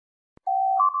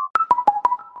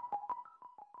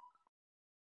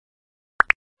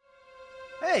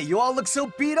Hey, you all look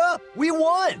so beat up. We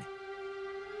won!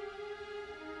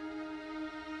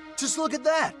 Just look at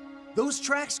that. Those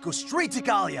tracks go straight to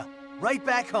Gallia. Right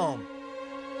back home.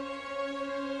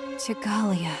 To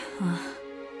Gallia, huh?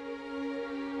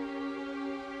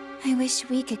 I wish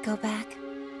we could go back.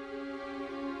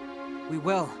 We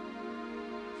will.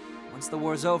 Once the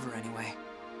war's over, anyway.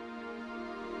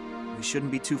 We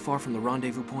shouldn't be too far from the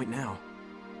rendezvous point now.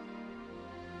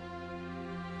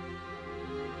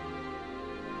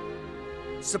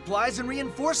 Supplies and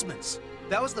reinforcements.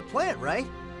 That was the plan, right?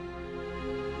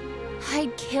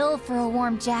 I'd kill for a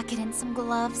warm jacket and some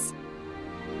gloves.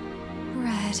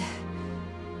 Bread.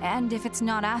 And if it's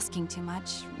not asking too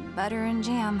much, butter and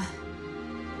jam.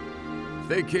 If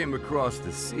they came across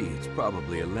the sea, it's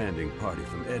probably a landing party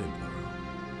from Edinburgh.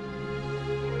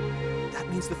 That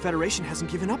means the Federation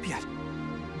hasn't given up yet.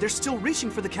 They're still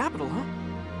reaching for the capital, huh?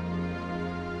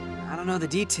 I don't know the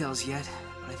details yet,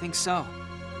 but I think so.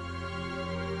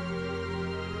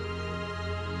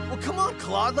 Well, come on,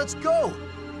 Claude, let's go!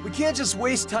 We can't just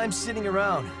waste time sitting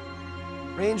around.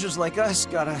 Rangers like us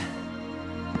gotta...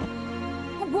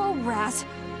 Whoa, Raz.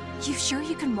 You sure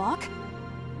you can walk?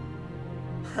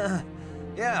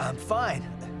 Yeah, I'm fine.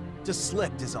 Just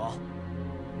slipped is all.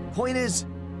 Point is,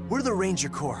 we're the Ranger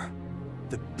Corps.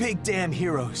 The big damn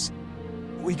heroes.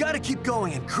 We gotta keep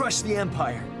going and crush the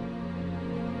Empire.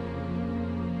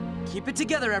 Keep it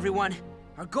together, everyone.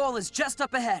 Our goal is just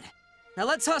up ahead. Now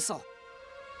let's hustle.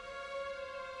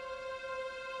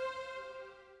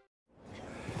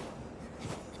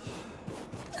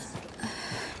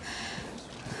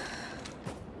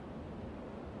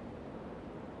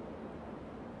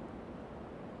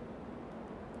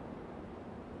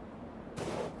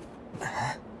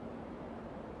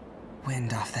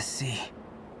 Wind off the sea.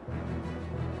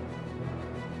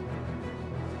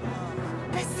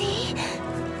 The sea?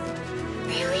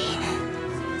 Really?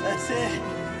 That's it!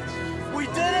 We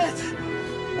did it!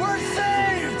 We're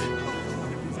saved!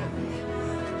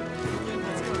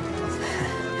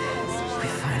 We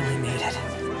finally made it.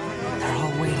 They're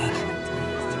all waiting.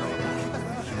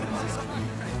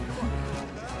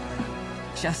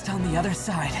 Just on the other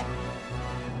side.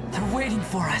 They're waiting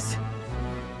for us.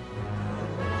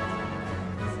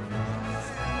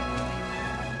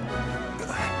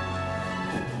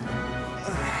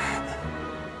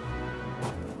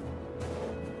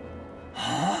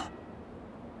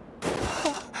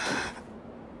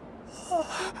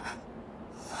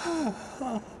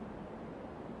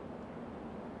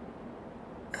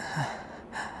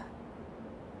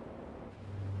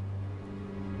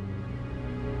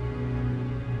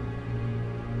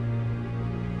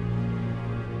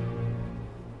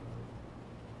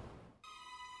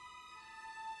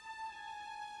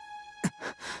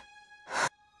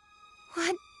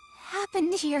 What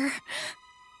happened here?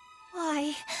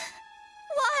 Why?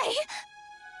 Why?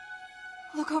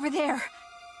 Look over there.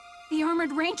 The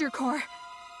Armored Ranger Corps.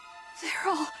 They're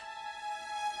all...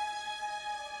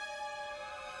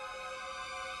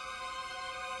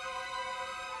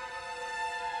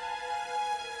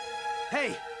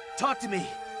 Hey, talk to me.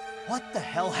 What the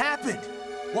hell happened?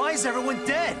 Why is everyone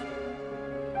dead?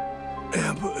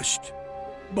 Ambushed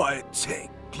by a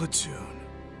tank platoon.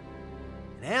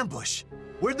 An ambush?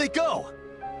 Where'd they go?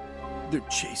 They're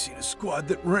chasing a squad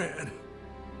that ran,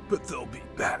 but they'll be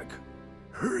back.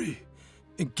 Hurry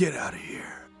and get out of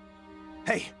here.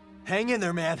 Hey, hang in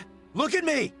there, man. Look at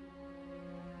me!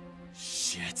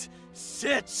 Shit!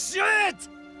 Shit! Shit!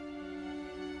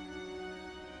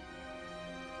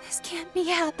 This can't be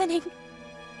happening.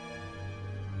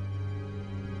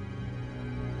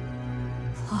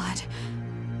 Claude,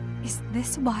 is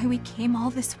this why we came all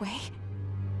this way?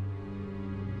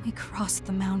 We crossed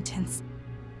the mountains.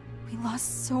 We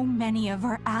lost so many of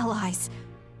our allies.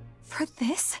 For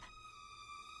this?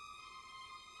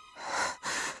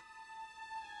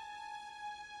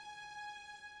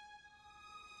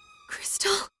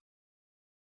 Crystal?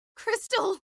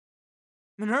 Crystal!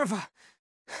 Minerva!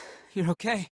 You're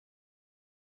okay?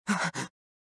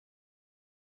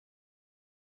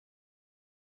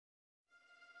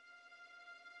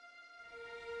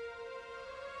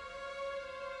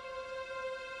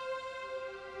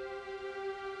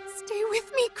 Stay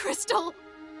with me, Crystal!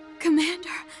 Commander!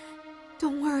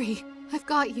 Don't worry, I've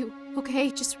got you, okay?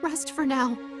 Just rest for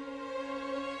now.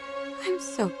 I'm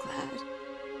so glad.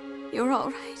 You're all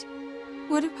right.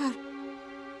 What about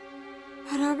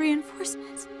our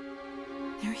reinforcements?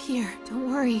 They're here,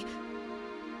 don't worry.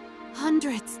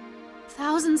 Hundreds,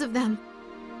 thousands of them.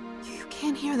 You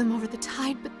can't hear them over the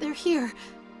tide, but they're here.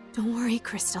 Don't worry,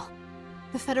 Crystal.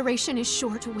 The Federation is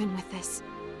sure to win with this.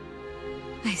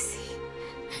 I see.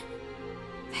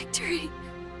 Victory.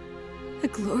 The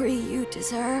glory you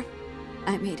deserve,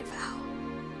 I made a vow.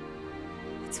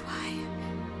 That's why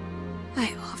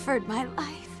I offered my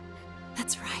life.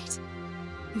 That's right.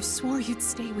 You swore you'd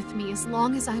stay with me as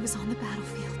long as I was on the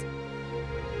battlefield.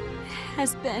 It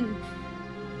has been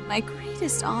my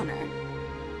greatest honor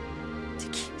to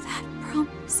keep that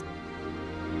promise.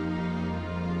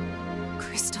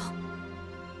 Crystal.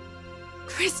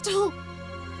 Crystal!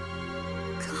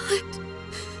 God.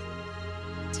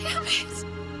 Damn it!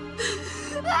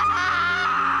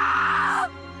 Ah!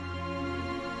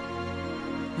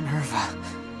 Minerva.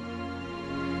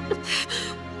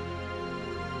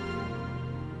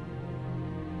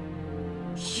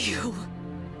 You!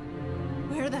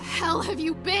 Where the hell have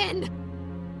you been?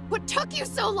 What took you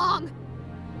so long?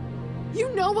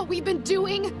 You know what we've been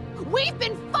doing? We've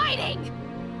been fighting!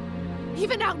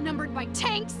 Even outnumbered by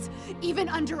tanks, even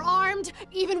underarmed,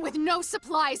 even with no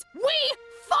supplies, we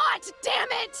fought, damn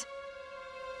it!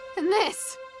 And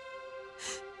this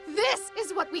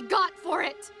is what we got for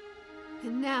it!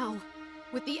 And now,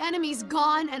 with the enemies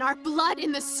gone and our blood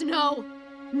in the snow,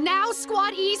 now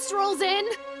Squad E strolls in?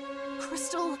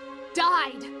 Crystal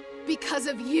died because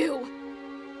of you.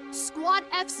 Squad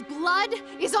F's blood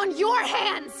is on your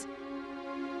hands!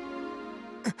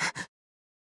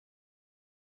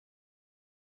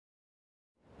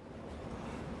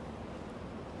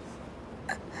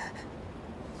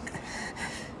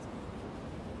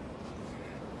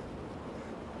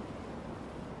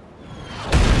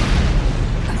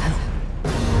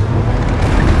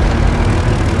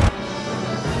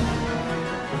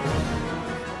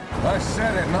 I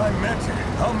said it and I meant it.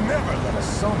 I'll never let a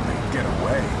soulmate get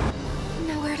away.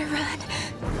 Nowhere to run.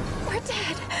 We're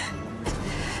dead.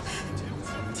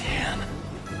 Damn.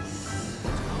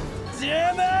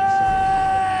 Damn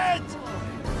it!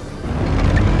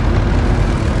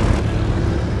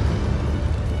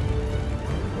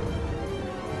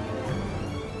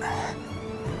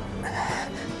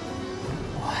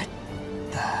 What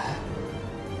the...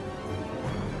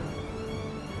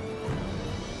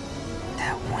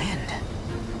 That wind.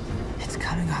 It's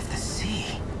coming off the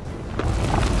sea.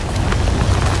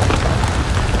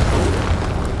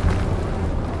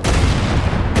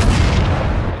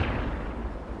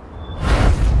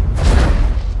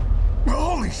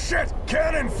 Holy shit!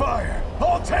 Cannon fire!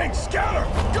 All tanks scatter!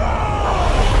 Go!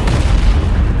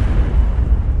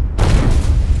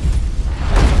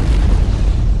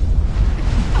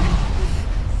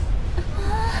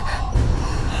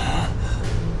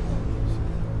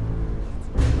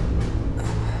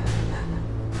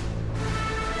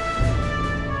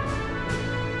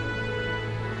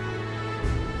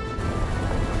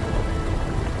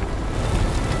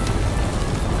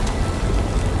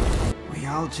 We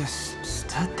all just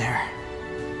stood there,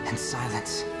 in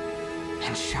silence,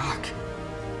 in shock.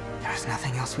 There was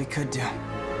nothing else we could do.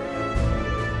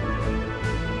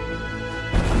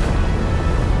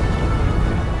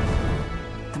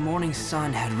 The morning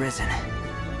sun had risen,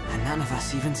 and none of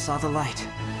us even saw the light.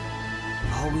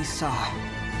 All we saw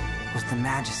was the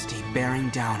majesty bearing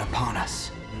down upon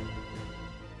us.